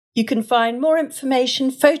You can find more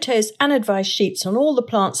information, photos and advice sheets on all the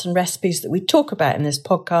plants and recipes that we talk about in this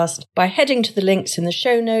podcast by heading to the links in the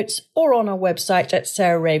show notes or on our website at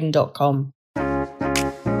sarahraven.com.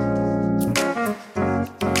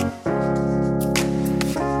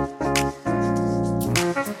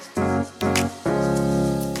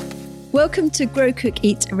 Welcome to Grow, Cook,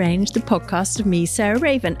 Eat, Arrange, the podcast of me, Sarah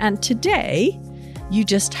Raven. And today, you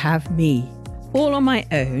just have me, all on my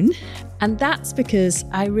own. And that's because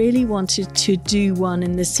I really wanted to do one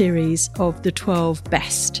in the series of the 12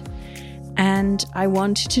 best. And I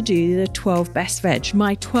wanted to do the 12 best veg,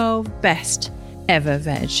 my 12 best ever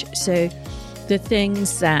veg. So the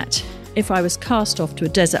things that if I was cast off to a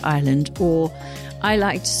desert island, or I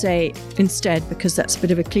like to say instead, because that's a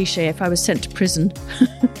bit of a cliche, if I was sent to prison,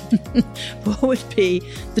 what would be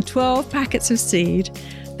the 12 packets of seed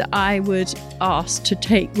that I would ask to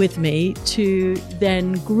take with me to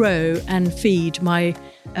then grow and feed my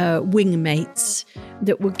wing mates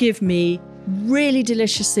that will give me really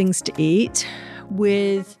delicious things to eat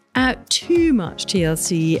without too much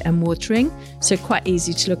TLC and watering, so quite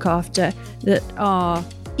easy to look after, that are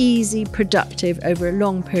easy, productive over a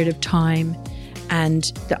long period of time, and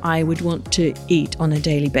that I would want to eat on a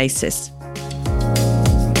daily basis.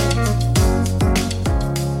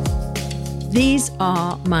 These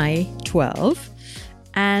are my 12,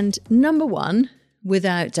 and number one,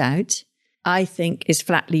 without doubt, I think is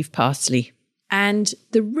flat leaf parsley. And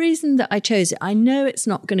the reason that I chose it, I know it's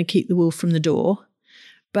not going to keep the wolf from the door,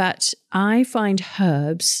 but I find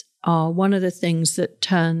herbs are one of the things that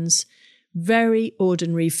turns very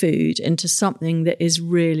ordinary food into something that is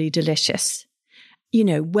really delicious. You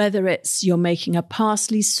know, whether it's you're making a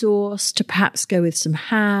parsley sauce to perhaps go with some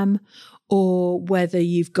ham, or whether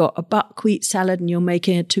you've got a buckwheat salad and you're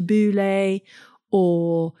making a tabbouleh,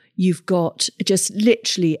 or you've got just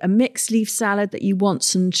literally a mixed leaf salad that you want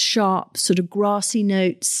some sharp sort of grassy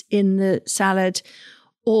notes in the salad,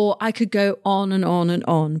 or I could go on and on and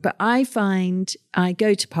on. But I find I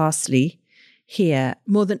go to parsley here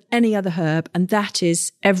more than any other herb, and that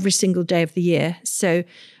is every single day of the year. So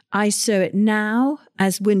I sow it now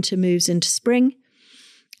as winter moves into spring,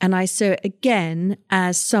 and I sow it again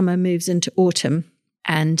as summer moves into autumn.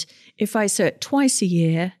 And if I sow it twice a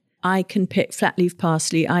year, I can pick flat leaf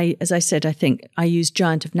parsley. As I said, I think I use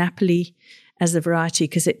Giant of Napoli as the variety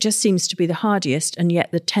because it just seems to be the hardiest and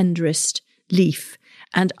yet the tenderest leaf.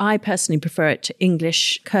 And I personally prefer it to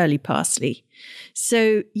English curly parsley.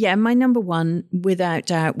 So yeah, my number one, without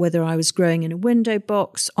doubt, whether I was growing in a window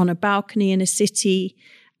box, on a balcony in a city,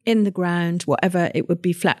 in the ground, whatever, it would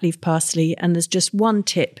be flat leaf parsley. And there's just one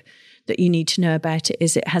tip that you need to know about it,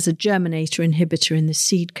 is it has a germinator inhibitor in the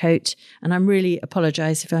seed coat. And I'm really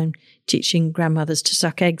apologise if I'm teaching grandmothers to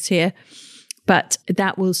suck eggs here, but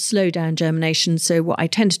that will slow down germination. So what I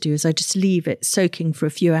tend to do is I just leave it soaking for a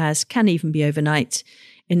few hours, can even be overnight,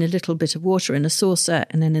 in a little bit of water in a saucer.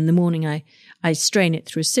 And then in the morning, I strain it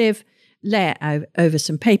through a sieve, lay it out over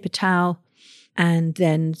some paper towel, and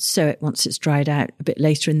then sow it once it's dried out a bit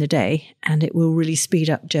later in the day, and it will really speed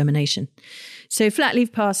up germination. So flat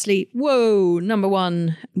leaf parsley, whoa, number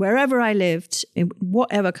one, wherever I lived, in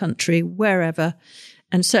whatever country, wherever,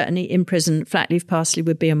 and certainly in prison, flat leaf parsley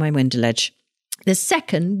would be on my window ledge. The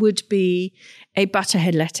second would be a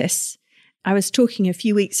butterhead lettuce. I was talking a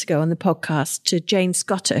few weeks ago on the podcast to Jane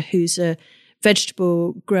Scotter, who's a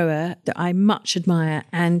vegetable grower that I much admire,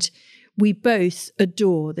 and we both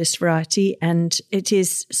adore this variety, and it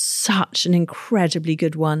is such an incredibly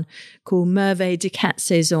good one called Merveille de Quatre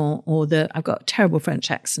Saisons, or I've got a terrible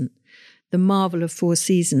French accent, the Marvel of Four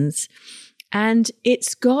Seasons. And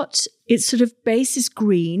its sort of base is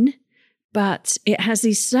green, but it has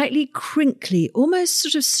these slightly crinkly, almost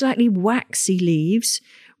sort of slightly waxy leaves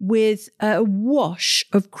with a wash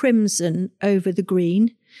of crimson over the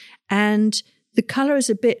green. And the colour is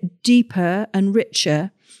a bit deeper and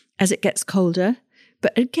richer as it gets colder.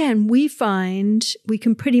 But again, we find we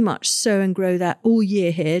can pretty much sow and grow that all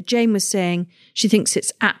year here. Jane was saying she thinks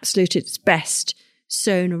it's its best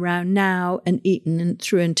sown around now and eaten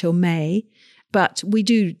through until May. But we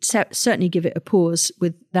do certainly give it a pause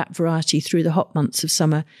with that variety through the hot months of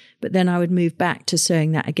summer. But then I would move back to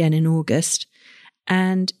sowing that again in August.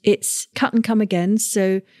 And it's cut and come again.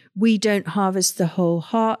 So we don't harvest the whole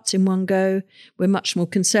heart in one go. We're much more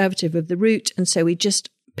conservative of the root. And so we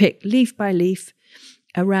just pick leaf by leaf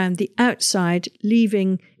around the outside,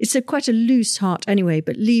 leaving, it's quite a loose heart anyway,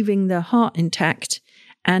 but leaving the heart intact.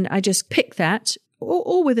 And I just pick that,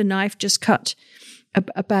 or with a knife, just cut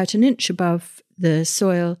about an inch above the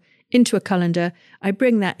soil into a colander. I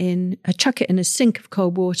bring that in, I chuck it in a sink of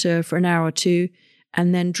cold water for an hour or two,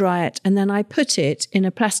 and then dry it. And then I put it in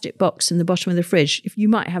a plastic box in the bottom of the fridge. If you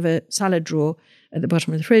might have a salad drawer at the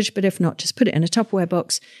bottom of the fridge, but if not, just put it in a Tupperware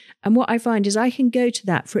box. And what I find is I can go to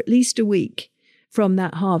that for at least a week from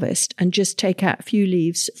that harvest and just take out a few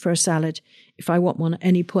leaves for a salad if I want one at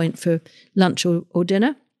any point for lunch or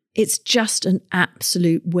dinner. It's just an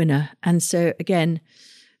absolute winner. And so again,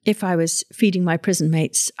 if I was feeding my prison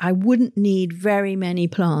mates, I wouldn't need very many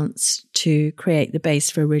plants to create the base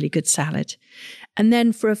for a really good salad. And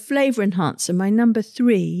then for a flavour enhancer, my number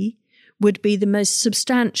 3 would be the most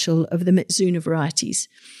substantial of the Mizuna varieties.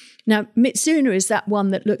 Now, Mizuna is that one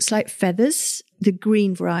that looks like feathers. The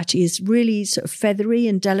green variety is really sort of feathery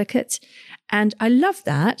and delicate. And I love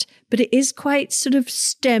that, but it is quite sort of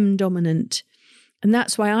stem dominant. And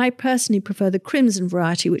that's why I personally prefer the crimson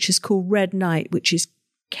variety, which is called Red Night, which is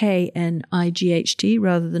Knight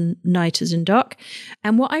rather than night as in dark.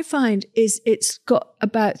 And what I find is it's got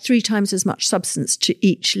about 3 times as much substance to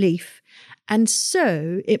each leaf. And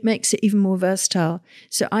so it makes it even more versatile.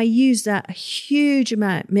 So I use that a huge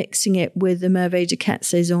amount, mixing it with the Merveille de Quatre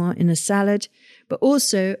Saisons in a salad. But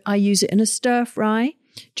also I use it in a stir fry,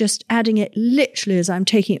 just adding it literally as I'm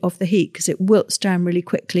taking it off the heat because it wilts down really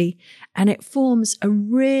quickly. And it forms a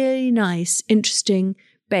really nice, interesting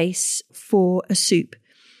base for a soup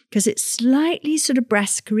because it's slightly sort of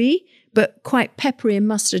brasserie, but quite peppery and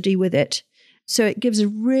mustardy with it. So it gives a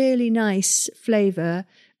really nice flavour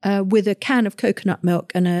with a can of coconut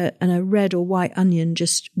milk and a red or white onion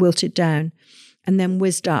just wilted down and then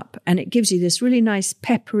whizzed up. And it gives you this really nice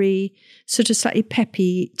peppery, sort of slightly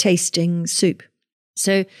peppy tasting soup.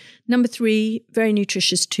 So number 3, very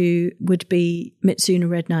nutritious too, would be Mizuna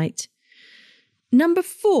Red Night. Number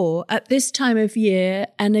 4 at this time of year,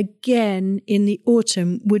 and again in the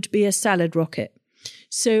autumn, would be a salad rocket.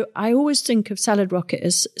 So I always think of salad rocket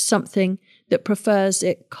as something that prefers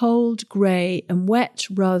it cold, grey and wet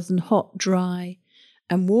rather than hot, dry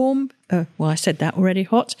and warm. Well, I said that already,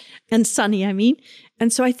 hot and sunny, I mean.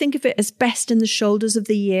 And so I think of it as best in the shoulders of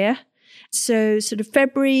the year. So sort of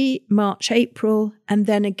February, March, April, and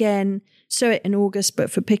then again, sow it in August,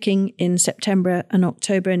 but for picking in September and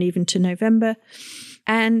October and even to November.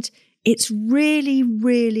 And it's really,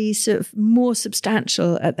 really sort of more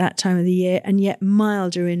substantial at that time of the year and yet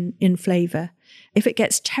milder in flavour. If it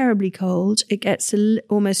gets terribly cold, it gets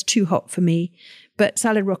almost too hot for me. But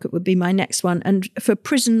salad rocket would be my next one. And for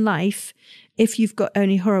prison life, if you've got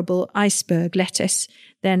only horrible iceberg lettuce,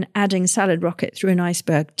 then adding salad rocket through an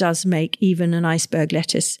iceberg does make even an iceberg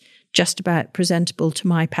lettuce just about presentable to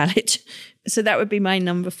my palate. So that would be my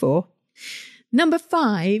number 4. Number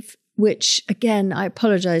 5, which again, I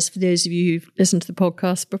apologise for those of you who've listened to the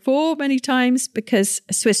podcast before many times, because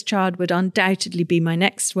Swiss chard would undoubtedly be my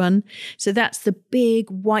next one. So that's the big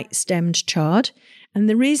white stemmed chard. And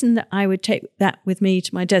the reason that I would take that with me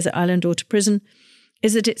to my desert island or to prison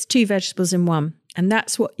is that it's 2 vegetables in one. And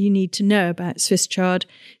that's what you need to know about Swiss chard.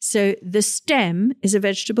 So the stem is a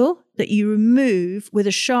vegetable that you remove with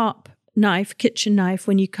a sharp knife, kitchen knife,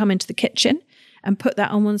 when you come into the kitchen and put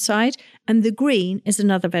that on one side. And the green is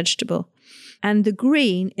another vegetable. And the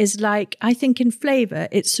green is like, I think in flavour,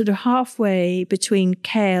 it's sort of halfway between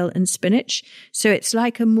kale and spinach. So it's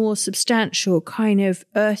like a more substantial kind of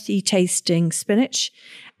earthy tasting spinach.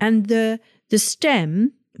 And the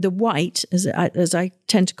stem, the white, as I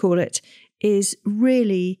tend to call it, is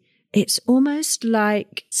really, it's almost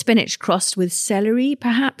like spinach crossed with celery,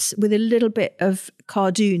 perhaps with a little bit of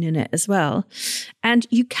cardoon in it as well. And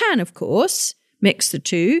you can, of course, mix the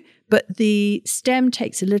two, but the stem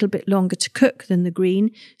takes a little bit longer to cook than the green.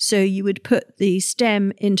 So you would put the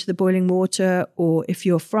stem into the boiling water, or if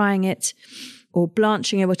you're frying it or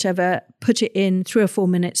blanching or whatever, put it in 3 or 4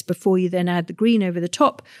 minutes before you then add the green over the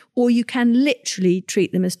top. Or you can literally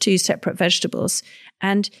treat them as 2 separate vegetables.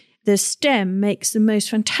 And the stem makes the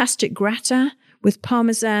most fantastic gratin with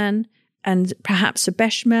parmesan and perhaps a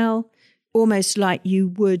bechamel, almost like you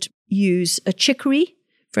would use a chicory,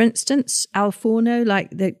 for instance, al forno,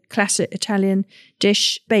 like the classic Italian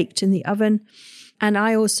dish baked in the oven. And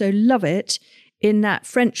I also love it in that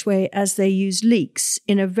French way as they use leeks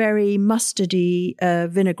in a very mustardy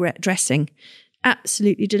vinaigrette dressing.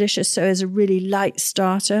 Absolutely delicious. So as a really light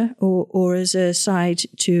starter or as a side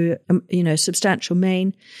to, substantial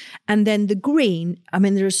main. And then the green, I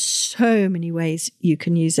mean, there are so many ways you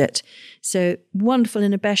can use it. So wonderful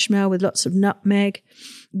in a bechamel with lots of nutmeg,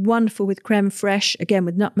 wonderful with creme fraiche, again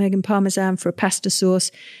with nutmeg and parmesan for a pasta sauce.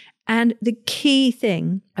 And the key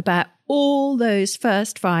thing about all those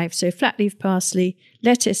first 5, so flat leaf parsley,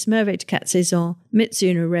 lettuce, Merveille de Quatre Saisons,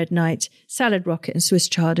 Mizuna Red Night, salad rocket and Swiss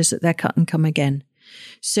chard, is that they're cut and come again.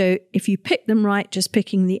 So if you pick them right, just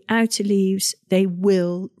picking the outer leaves, they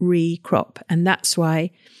will recrop. And that's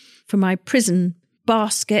why for my prison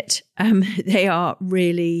basket, they are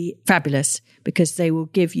really fabulous because they will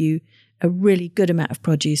give you a really good amount of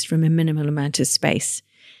produce from a minimal amount of space.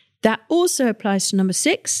 That also applies to number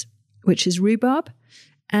 6, which is rhubarb.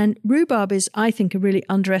 And rhubarb is, I think, a really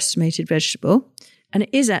underestimated vegetable. And it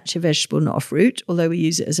is actually a vegetable, not a fruit, although we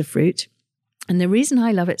use it as a fruit. And the reason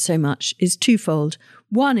I love it so much is twofold.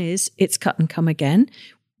 One is it's cut and come again,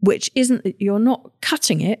 which isn't that you're not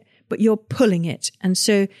cutting it, but you're pulling it. And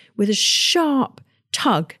so with a sharp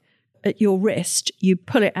tug at your wrist, you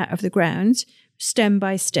pull it out of the ground, stem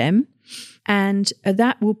by stem, and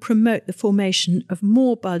that will promote the formation of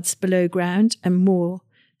more buds below ground and more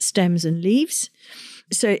stems and leaves.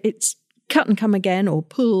 So it's cut and come again, or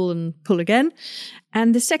pull and pull again.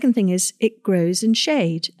 And the second thing is it grows in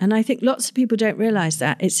shade. And I think lots of people don't realize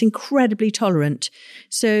that. It's incredibly tolerant.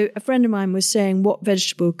 So a friend of mine was saying, what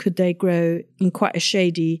vegetable could they grow in quite a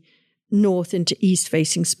shady north into east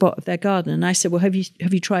facing spot of their garden? And I said, well, have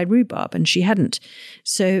you tried rhubarb? And she hadn't.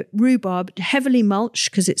 So rhubarb, heavily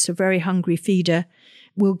mulched, because it's a very hungry feeder,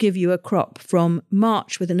 will give you a crop from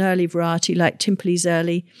March with an early variety like Timperley's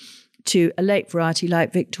Early to a late variety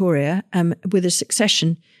like Victoria. With a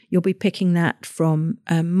succession, you'll be picking that from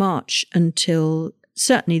March until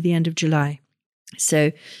certainly the end of July.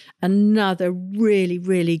 So another really,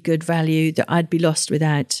 really good value that I'd be lost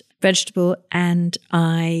without vegetable. And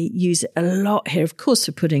I use it a lot here, of course,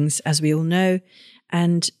 for puddings, as we all know.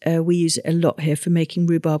 And we use it a lot here for making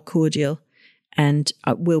rhubarb cordial. And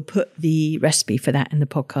we'll put the recipe for that in the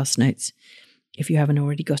podcast notes if you haven't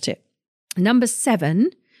already got it. Number 7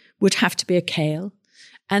 would have to be a kale.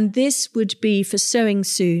 And this would be for sowing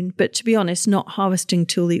soon, but to be honest, not harvesting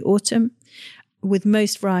till the autumn with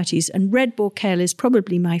most varieties. And red ball kale is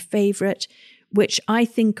probably my favourite, which I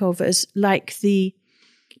think of as like the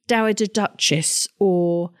Dowager Duchess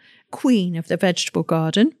or queen of the vegetable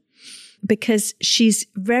garden, because she's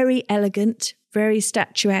very elegant, very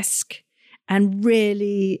statuesque, and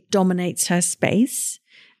really dominates her space.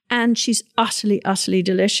 And she's utterly, utterly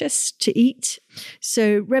delicious to eat.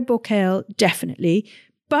 So red ball kale, definitely.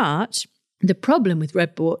 But the problem with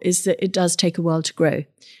red ball is that it does take a while to grow.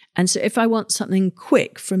 And so if I want something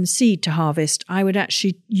quick from seed to harvest, I would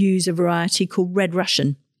actually use a variety called Red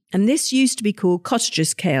Russian. And this used to be called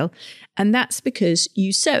cottager's kale. And that's because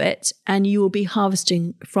you sow it and you will be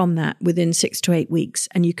harvesting from that within 6 to 8 weeks.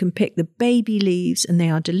 And you can pick the baby leaves and they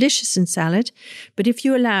are delicious in salad. But if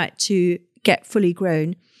you allow it to get fully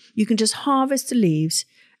grown, you can just harvest the leaves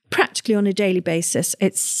practically on a daily basis.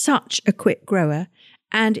 It's such a quick grower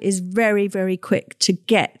and is very, very quick to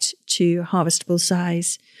get to harvestable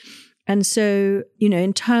size. And so,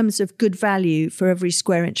 in terms of good value for every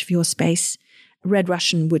square inch of your space, Red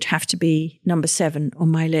Russian would have to be number 7 on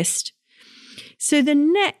my list. So the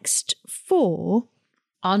next 4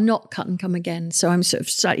 are not cut and come again. So I'm sort of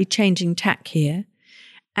slightly changing tack here.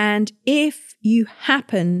 And if you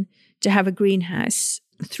happen to have a greenhouse,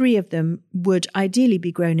 3 of them would ideally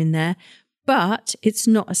be grown in there, but it's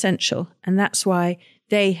not essential. And that's why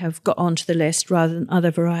they have got onto the list rather than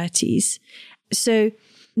other varieties. So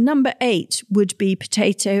number 8 would be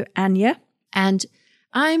potato Anya. And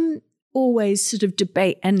I'm always sort of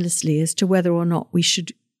debate endlessly as to whether or not we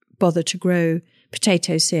should bother to grow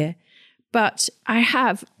potatoes here. But I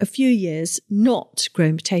have a few years not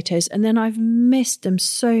grown potatoes, and then I've missed them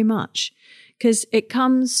so much because it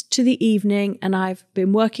comes to the evening and I've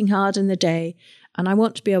been working hard in the day and I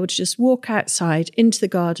want to be able to just walk outside into the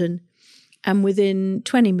garden and within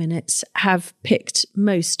 20 minutes have picked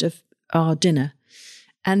most of our dinner.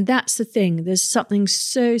 And that's the thing. There's something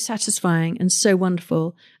so satisfying and so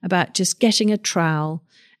wonderful about just getting a trowel.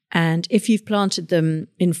 And if you've planted them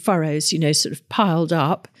in furrows, sort of piled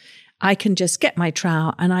up, I can just get my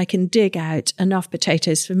trowel and I can dig out enough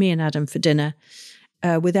potatoes for me and Adam for dinner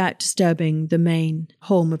without disturbing the main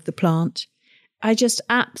home of the plant. I just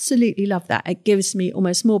absolutely love that. It gives me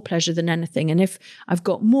almost more pleasure than anything. And if I've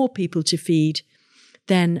got more people to feed,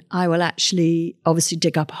 then I will actually obviously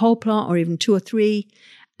dig up a whole plant or even 2 or 3.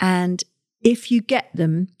 And if you get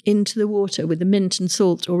them into the water with the mint and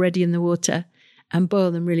salt already in the water and boil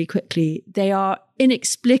them really quickly, they are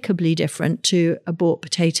inexplicably different to a bought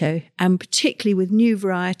potato. And particularly with new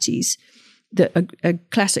varieties that are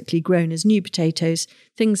classically grown as new potatoes,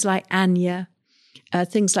 things like Anya,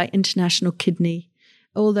 things like International Kidney,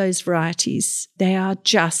 all those varieties, they are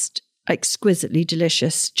just exquisitely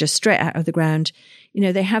delicious, just straight out of the ground.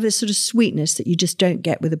 They have this sort of sweetness that you just don't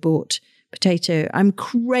get with a bought potato. I'm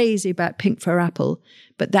crazy about pink fir apple,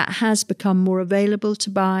 but that has become more available to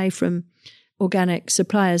buy from organic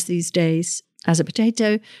suppliers these days as a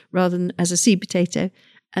potato rather than as a seed potato.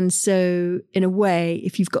 And so in a way,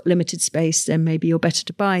 if you've got limited space, then maybe you're better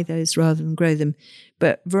to buy those rather than grow them.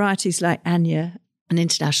 But varieties like Anya and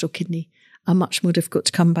International Kidney are much more difficult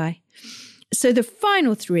to come by. So the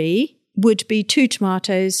final three would be 2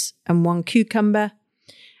 tomatoes and 1 cucumber.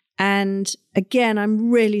 And again, I'm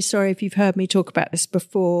really sorry if you've heard me talk about this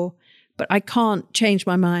before, but I can't change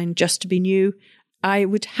my mind just to be new. I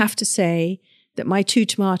would have to say that my 2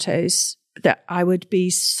 tomatoes that I would be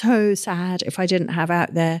so sad if I didn't have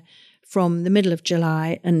out there from the middle of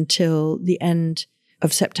July until the end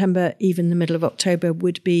of September, even the middle of October,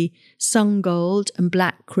 would be Sun Gold and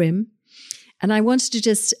Black Krim. And I wanted to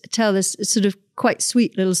just tell this sort of quite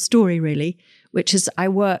sweet little story, really, which is I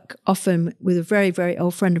work often with a very, very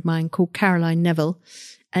old friend of mine called Caroline Neville,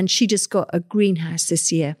 and she just got a greenhouse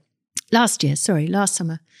last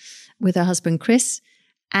summer, with her husband Chris.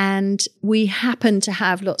 And we happened to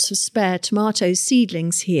have lots of spare tomato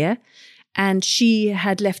seedlings here, and she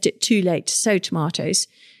had left it too late to sow tomatoes.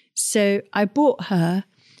 So I bought her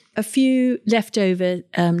a few leftover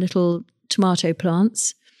little tomato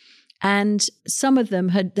plants, and some of them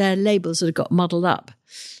had their labels had got muddled up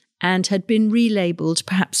and had been relabeled,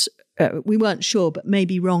 perhaps, we weren't sure, but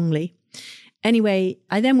maybe wrongly. Anyway,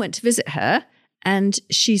 I then went to visit her, and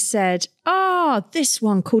she said, this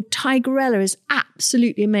one called Tigerella is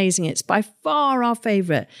absolutely amazing. It's by far our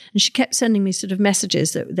favourite. And she kept sending me sort of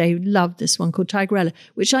messages that they loved this one called Tigerella,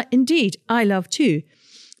 which I love too.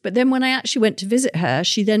 But then when I actually went to visit her,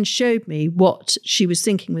 she then showed me what she was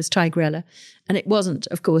thinking was Tigerella. And it wasn't,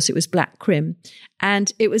 of course, it was Black Krim.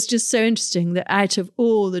 And it was just so interesting that out of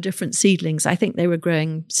all the different seedlings, I think they were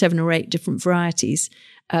growing 7 or 8 different varieties.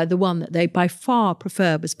 The one that they by far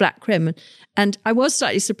preferred was Black Krim. And I was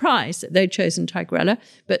slightly surprised that they'd chosen Tigerella.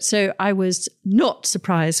 But so I was not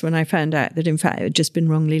surprised when I found out that, in fact, it had just been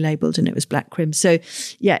wrongly labelled and it was Black Krim. So,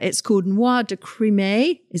 yeah, it's called Noir de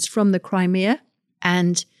Crimée. It's from the Crimea.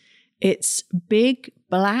 And it's big,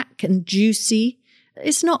 black and juicy.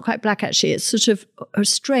 It's not quite black, actually. It's sort of a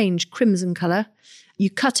strange crimson colour. You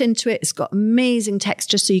cut into it. It's got amazing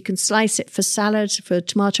texture, so you can slice it for salad, for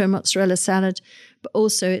tomato and mozzarella salad. But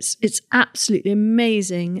also it's absolutely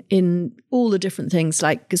amazing in all the different things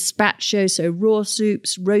like gazpacho, so raw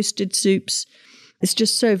soups, roasted soups. It's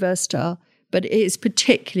just so versatile. But it is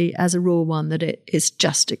particularly as a raw one that it is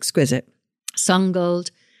just exquisite. Sun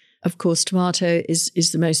Gold, of course, tomato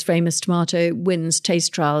is the most famous tomato, wins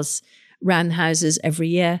taste trials around the houses every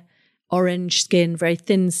year. Orange skin, very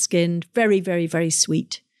thin skinned, very, very, very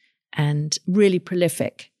sweet and really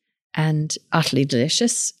prolific and utterly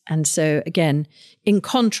delicious. And so again, in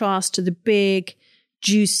contrast to the big,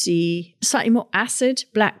 juicy, slightly more acid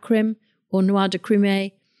Black Krim or Noir de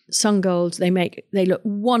Crimée, Sun Gold, they look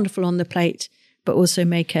wonderful on the plate, but also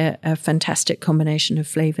make a fantastic combination of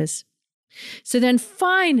flavours. So then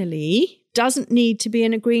finally, doesn't need to be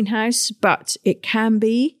in a greenhouse, but it can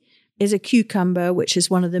be, is a cucumber, which is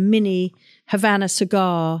one of the mini Havana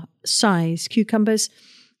cigar size cucumbers.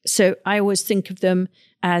 So I always think of them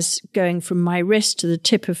as going from my wrist to the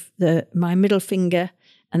tip of my middle finger,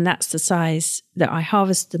 and that's the size that I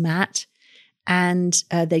harvest them at. And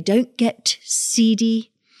they don't get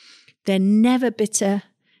seedy. They're never bitter.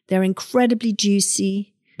 They're incredibly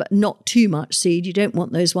juicy, but not too much seed. You don't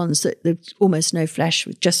want those ones that there's almost no flesh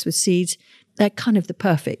just with seeds. They're kind of the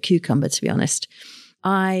perfect cucumber, to be honest.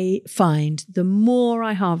 I find the more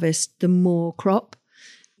I harvest, the more crop.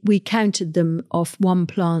 We counted them off one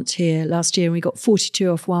plant here last year and we got 42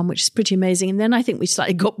 off one, which is pretty amazing. And then I think we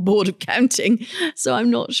slightly got bored of counting. So I'm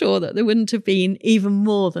not sure that there wouldn't have been even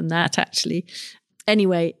more than that, actually.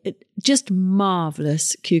 Anyway, just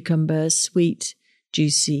marvellous cucumbers, sweet,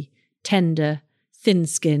 juicy, tender,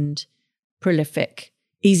 thin-skinned, prolific,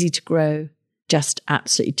 easy to grow, just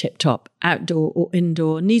absolutely tip-top, outdoor or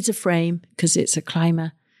indoor. Needs a frame because it's a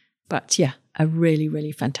climber. But yeah, a really,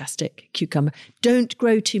 really fantastic cucumber. Don't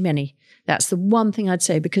grow too many. That's the one thing I'd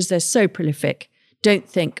say, because they're so prolific. Don't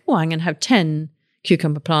think, I'm going to have 10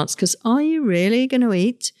 cucumber plants, because are you really going to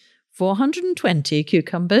eat 420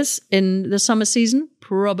 cucumbers in the summer season?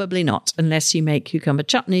 Probably not, unless you make cucumber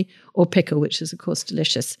chutney or pickle, which is, of course,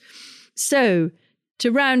 delicious. So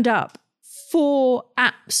to round up, 4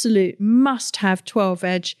 absolute must-have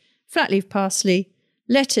 12-veg, flat leaf parsley,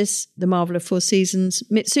 lettuce, the marvel of 4 seasons,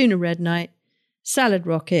 Mitsuna Red Knight, salad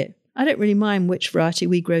rocket. I don't really mind which variety.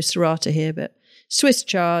 We grow serrata here, but Swiss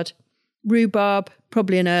chard, rhubarb,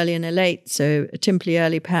 probably an early and a late, so a Timpley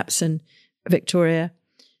early perhaps, and Victoria.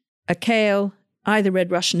 A kale, either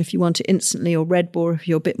red Russian if you want it instantly, or red boar if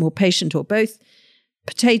you're a bit more patient, or both.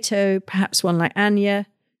 Potato, perhaps one like Anya.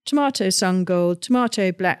 tomato Sungold,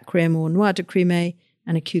 tomato black crème or noix de crème,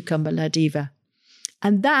 and a cucumber La Diva.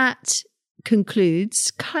 And that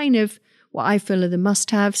concludes kind of what I feel are the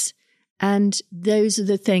must-haves. And those are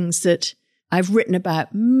the things that I've written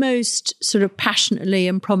about most sort of passionately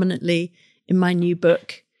and prominently in my new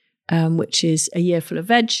book, which is A Year Full of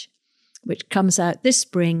Veg, which comes out this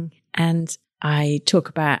spring. And I talk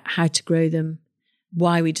about how to grow them,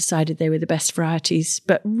 why we decided they were the best varieties,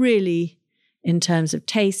 but really in terms of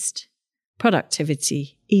taste,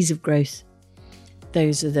 productivity, ease of growth.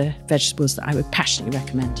 Those are the vegetables that I would passionately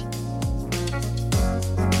recommend.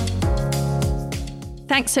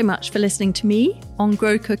 Thanks so much for listening to me on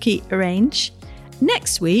Grow, Cook, Eat, Arrange.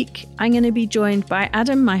 Next week, I'm going to be joined by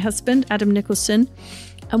Adam, my husband, Adam Nicholson,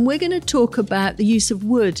 and we're going to talk about the use of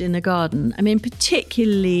wood in the garden. I mean,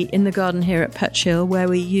 particularly in the garden here at Perch Hill, where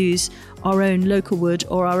we use our own local wood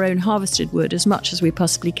or our own harvested wood as much as we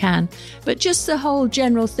possibly can. But just the whole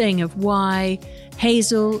general thing of why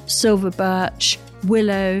hazel, silver birch,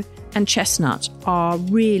 willow and chestnut are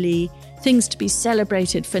really things to be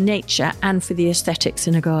celebrated for nature and for the aesthetics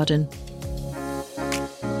in a garden.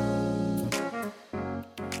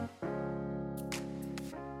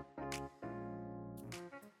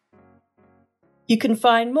 You can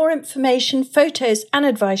find more information, photos and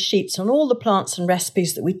advice sheets on all the plants and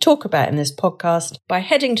recipes that we talk about in this podcast by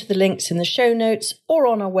heading to the links in the show notes or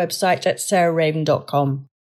on our website at sarahraven.com.